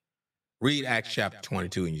with. Read Acts chapter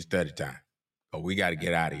 22 in your study time. But we got to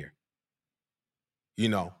get out of here. You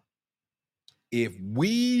know, if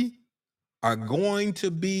we are going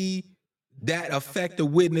to be that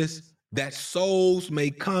effective witness that souls may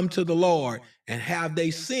come to the Lord and have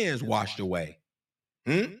their sins washed away.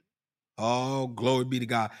 Oh, glory be to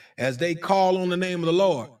God. As they call on the name of the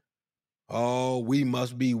Lord, oh, we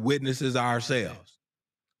must be witnesses ourselves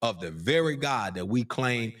of the very God that we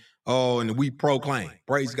claim, and we proclaim.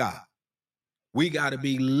 Praise God. We got to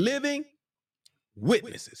be living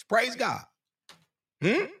witnesses. Praise God.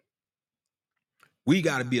 We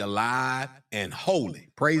got to be alive and holy.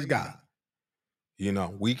 Praise God. You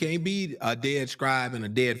know, we can't be a dead scribe and a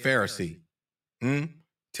dead Pharisee,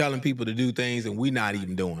 telling people to do things and we not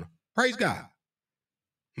even doing them. Praise God.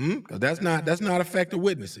 Because that's not effective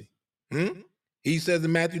witnessing. He says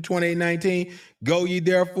in Matthew 28:19, go ye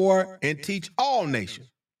therefore and teach all nations.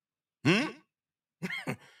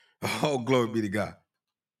 Oh, glory be to God.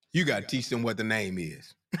 You got to teach them what the name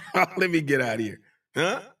is. Let me get out of here.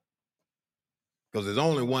 Because there's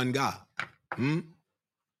only one God.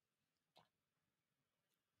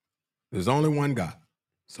 There's only one God.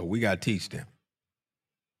 So we got to teach them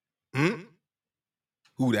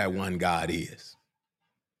who that one God is.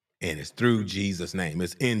 And it's through Jesus' name.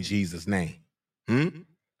 It's in Jesus' name.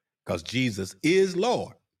 Because Jesus is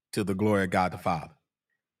Lord, to the glory of God the Father.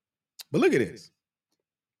 But look at this.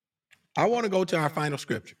 I want to go to our final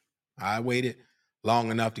scripture. I waited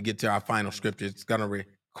long enough to get to our final scripture. It's going to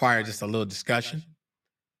require just a little discussion.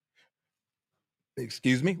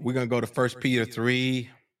 Excuse me. We're going to go to 1 Peter 3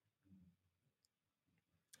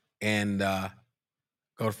 and go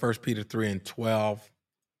to 1 Peter 3 and 12.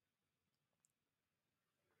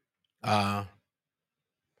 3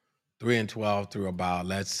 and 12 through about,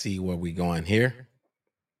 let's see where we're going here.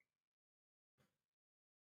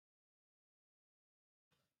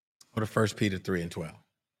 Go to 1 Peter 3 and 12.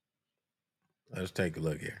 Let's take a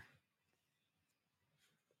look here.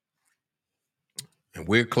 And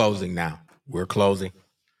we're closing now. We're closing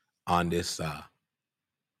on this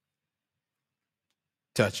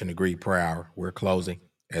touch and agree prayer hour. We're closing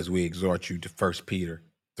as we exhort you to 1 Peter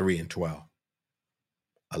 3 and 12.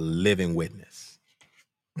 A living witness.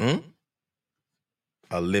 A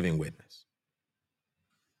living witness.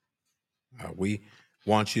 We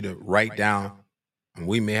want you to write down, and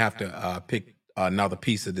we may have to pick another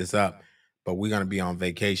piece of this up, but we're going to be on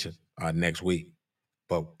vacation next week.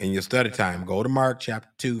 But in your study time, go to Mark chapter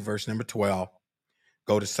 2, verse number 12.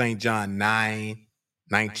 Go to St. John 9,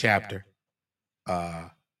 9th chapter,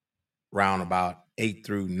 round about 8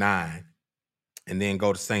 through 9. And then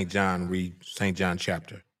go to St. John, read St. John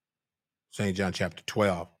chapter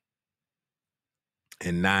 12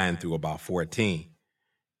 and 9 through about 14.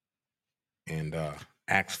 And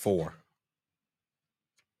Acts 4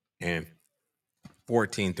 and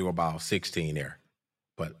 14 through about 16 there.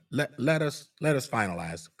 But let us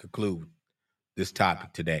conclude this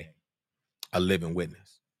topic today, a living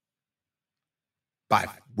witness, by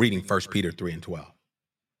reading 1 Peter 3 and 12.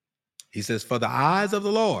 He says, for the eyes of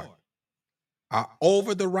the Lord are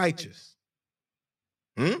over the righteous,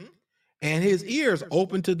 and his ears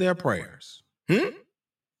open to their prayers.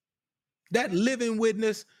 That living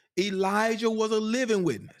witness, Elijah was a living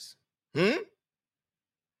witness.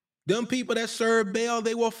 Them people that served Baal,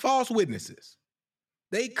 they were false witnesses.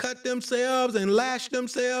 They cut themselves and lashed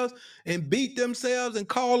themselves and beat themselves and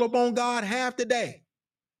called upon God half the day.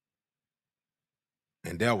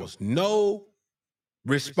 And there was no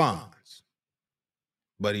response.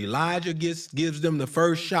 But Elijah gives them the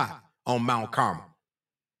first shot on Mount Carmel.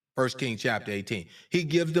 1 Kings chapter 18. He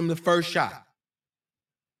gives them the first shot.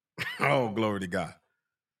 Oh, glory to God.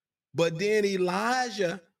 But then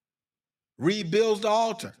Elijah rebuilds the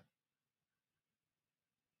altar.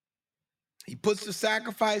 He puts the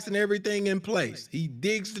sacrifice and everything in place. He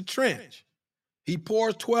digs the trench. He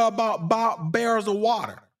pours 12 barrels of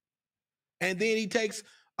water. And then he takes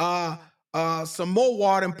some more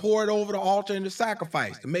water and pour it over the altar and the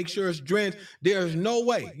sacrifice to make sure it's drenched. There's no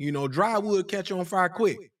way, dry wood catch on fire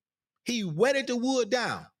quick. He wetted the wood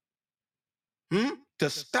down, to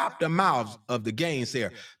stop the mouths of the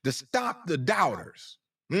gainsayer, to stop the doubters.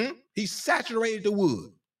 He saturated the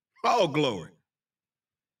wood. Oh, glory.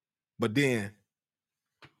 But then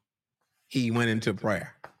he went into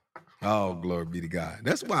prayer. Oh, glory be to God.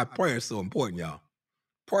 That's why prayer is so important, y'all.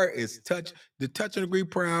 Prayer is the touch and agree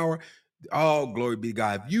prayer hour. Oh, glory be to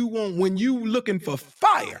God. If you want, when you looking for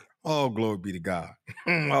fire, oh, glory be to God.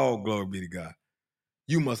 Oh, glory be to God.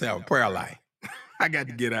 You must have a prayer life. I got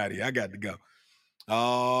to get out of here. I got to go.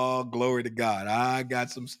 Oh, glory to God. I got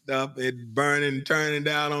some stuff it burning, turning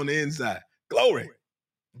down on the inside. Glory.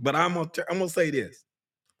 But I'm gonna say this.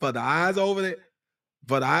 For the eyes of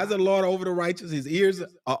the Lord over the righteous, his ears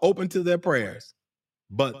are open to their prayers.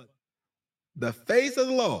 But the face of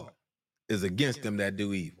the Lord is against them that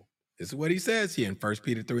do evil. This is what he says here in 1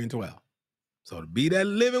 Peter 3:12. So to be that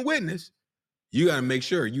living witness, you got to make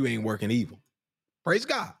sure you ain't working evil. Praise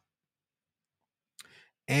God.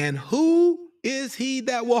 And who is he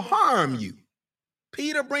that will harm you?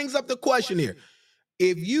 Peter brings up the question here.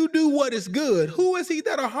 If you do what is good, who is he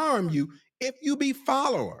that'll harm you if you be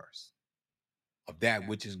followers of that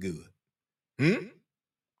which is good?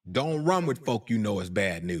 Don't run with folk you know is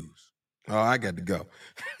bad news. Oh, I got to go.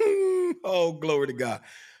 Oh, glory to God.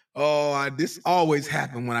 Oh, this always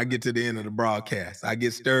happens when I get to the end of the broadcast. I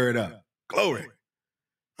get stirred up. Glory.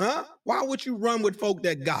 Huh? Why would you run with folk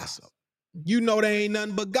that gossip? You know they ain't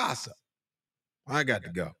nothing but gossip. I got to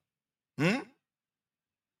go.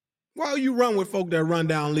 Why you run with folk that run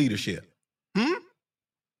down leadership?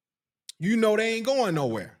 You know they ain't going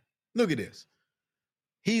nowhere. Look at this.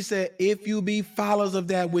 He said, if you be followers of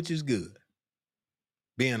that which is good,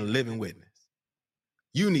 being a living witness,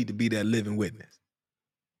 you need to be that living witness.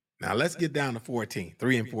 Now let's get down to 14,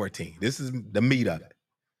 3 and 14. This is the meat of it.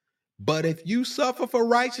 But if you suffer for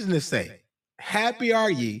righteousness' sake, happy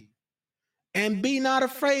are ye, and be not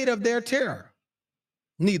afraid of their terror,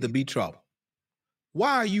 neither be troubled.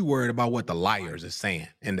 Why are you worried about what the liars are saying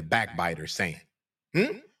and the backbiters saying?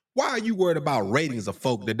 Why are you worried about ratings of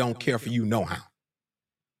folk that don't care for you no how?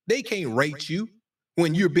 They can't rate you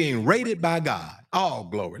when you're being rated by God. Oh,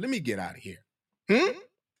 glory. Let me get out of here.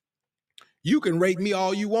 You can rate me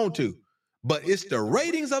all you want to, but it's the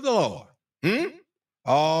ratings of the Lord.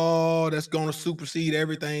 Oh, that's going to supersede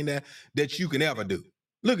everything that you can ever do.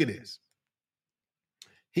 Look at this.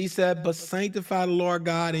 He said, but sanctify the Lord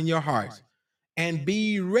God in your hearts, and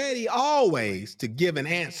be ready always to give an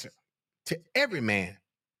answer to every man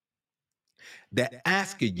that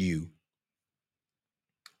asketh you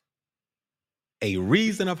a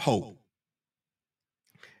reason of hope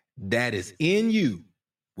that is in you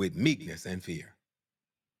with meekness and fear.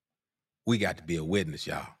 We got to be a witness,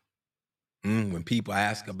 y'all. When people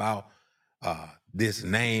ask about this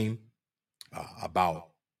name,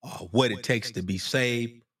 about what it takes to be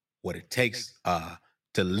saved, what it takes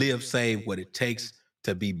to live saved, what it takes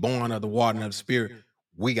to be born of the water and of the Spirit,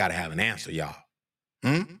 we got to have an answer, y'all.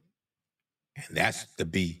 And that's to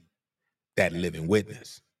be that living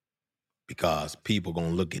witness, because people going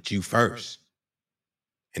to look at you first,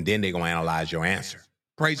 and then they're going to analyze your answer.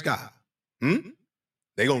 Praise God.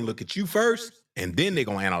 They're going to look at you first, and then they're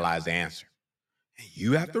going to analyze the answer. And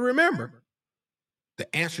you have to remember,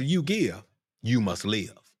 the answer you give, you must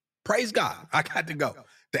live. Praise God. I got to go.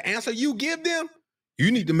 The answer you give them,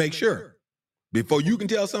 you need to make sure. Before you can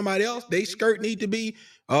tell somebody else, they skirt need to be,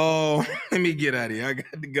 oh, let me get out of here. I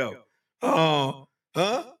got to go. Oh,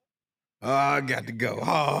 huh? Oh, I got to go.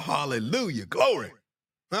 Oh, hallelujah. Glory.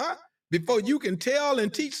 Huh? Before you can tell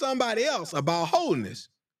and teach somebody else about holiness,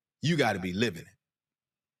 you got to be living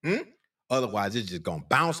it. Otherwise, it's just going to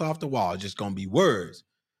bounce off the wall. It's just going to be words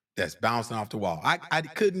that's bouncing off the wall. I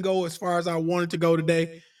couldn't go as far as I wanted to go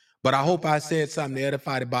today, but I hope I said something to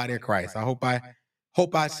edify the body of Christ. I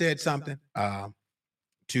hope I said something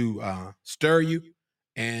to stir you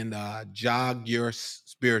and jog your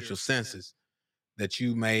spiritual senses, that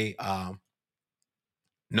you may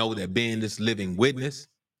know that being this living witness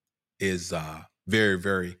is very,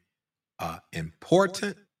 very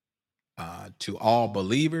important to all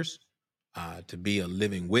believers. To be a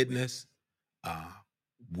living witness,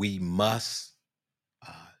 we must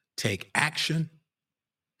take action.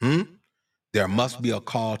 There must be a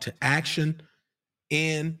call to action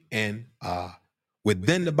in and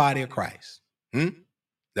within the body of Christ.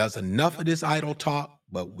 There's enough of this idle talk,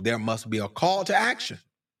 but there must be a call to action.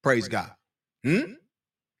 Praise God. And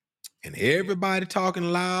everybody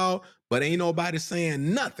talking loud, but ain't nobody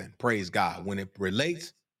saying nothing. Praise God. When it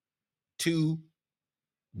relates to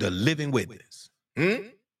the living witness. Hmm?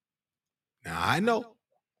 Now, I know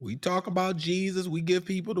we talk about Jesus, we give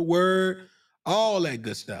people the word, all that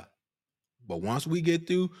good stuff. But once we get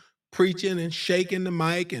through preaching and shaking the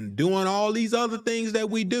mic and doing all these other things that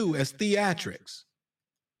we do as theatrics,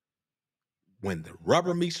 when the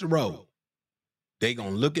rubber meets the road, they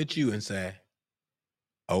going to look at you and say,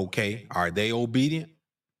 okay, are they obedient?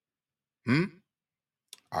 Hmm?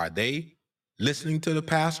 Are they listening to the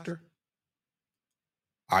pastor?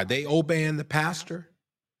 Are they obeying the pastor?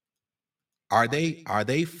 Are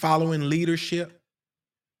they following leadership?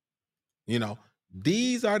 You know,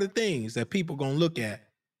 these are the things that people going to look at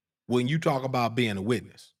when you talk about being a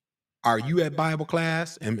witness. Are you at Bible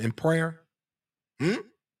class and in prayer? Hmm?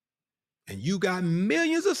 And you got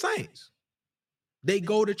millions of saints. They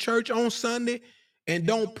go to church on Sunday and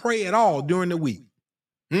don't pray at all during the week.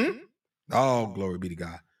 Hmm? Oh, glory be to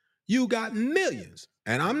God. You got millions.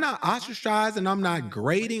 And I'm not ostracizing, I'm not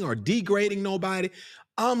grading or degrading nobody.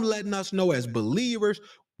 I'm letting us know as believers,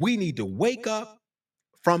 we need to wake up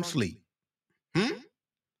from sleep. Hmm?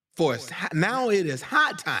 Now it is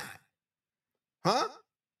high time. Huh?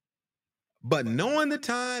 But knowing the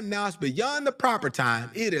time, now it's beyond the proper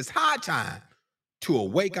time. It is high time to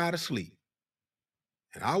awake out of sleep.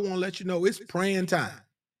 And I want to let you know it's praying time.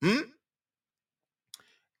 Hmm?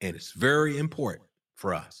 And it's very important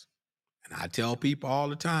for us. And I tell people all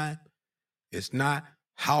the time, it's not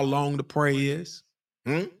how long the prayer is.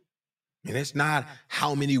 Hmm? And it's not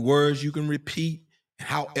how many words you can repeat and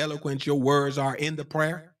how eloquent your words are in the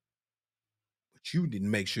prayer. But you need to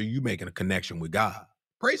make sure you're making a connection with God.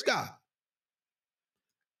 Praise God.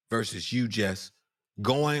 Versus you just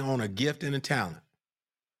going on a gift and a talent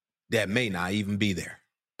that may not even be there.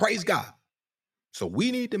 Praise God. So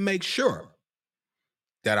we need to make sure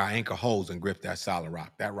that our anchor holds and grips that solid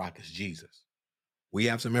rock. That rock is Jesus. We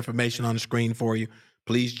have some information on the screen for you.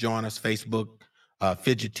 Please join us, Facebook,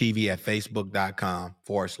 Fidget TV at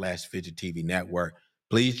facebook.com/Fidget TV Network.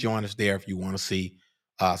 Please join us there if you want to see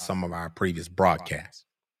some of our previous broadcasts.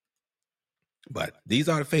 But these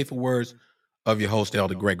are the faithful words of your host,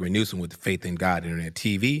 Elder Gregory Newsom, with the Faith in God Internet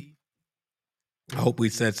TV. I hope we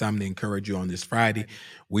said something to encourage you on this Friday.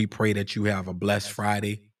 We pray that you have a blessed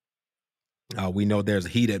Friday. We know there's a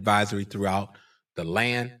heat advisory throughout the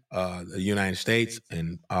land, the United States,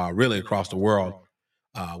 and really across the world.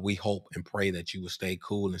 We hope and pray that you will stay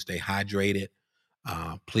cool and stay hydrated.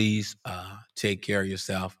 Please take care of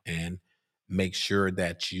yourself and make sure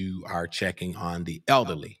that you are checking on the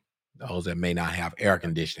elderly, those that may not have air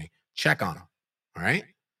conditioning. Check on them. All right.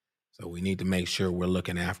 So we need to make sure we're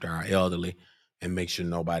looking after our elderly and make sure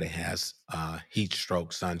nobody has heat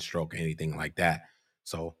stroke, sunstroke, anything like that.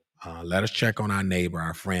 So let us check on our neighbor,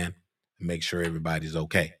 our friend, and make sure everybody's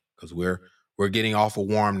okay, because we're getting awful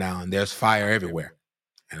warm now, and there's fire everywhere.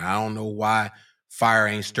 And I don't know why fire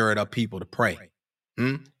ain't stirred up people to pray.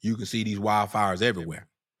 You can see these wildfires everywhere.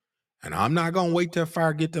 And I'm not going to wait till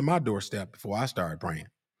fire get to my doorstep before I start praying.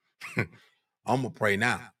 I'm going to pray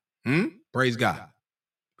now. Praise God.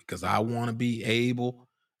 Because I want to be able,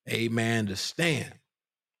 amen, to stand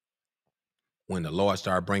when the Lord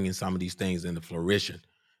started bringing some of these things into fruition.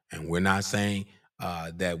 And we're not saying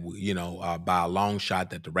that, by a long shot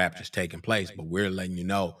that the rapture's taking place, but we're letting you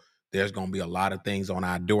know there's going to be a lot of things on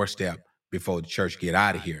our doorstep before the church get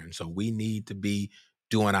out of here. And so we need to be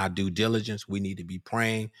doing our due diligence. We need to be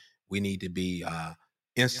praying. We need to be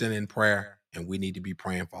instant in prayer, and we need to be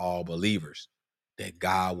praying for all believers that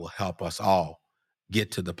God will help us all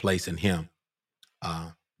get to the place in him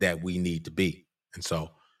that we need to be. And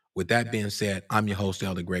so with that being said, I'm your host,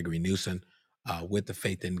 Elder Gregory Newsom, with the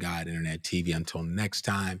Faith in God Internet TV. Until next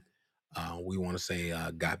time, we want to say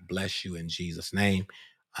God bless you in Jesus' name.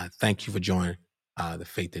 Thank you for joining the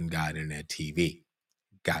Faith in God Internet TV.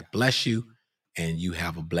 God bless you, and you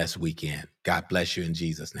have a blessed weekend. God bless you in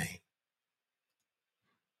Jesus' name.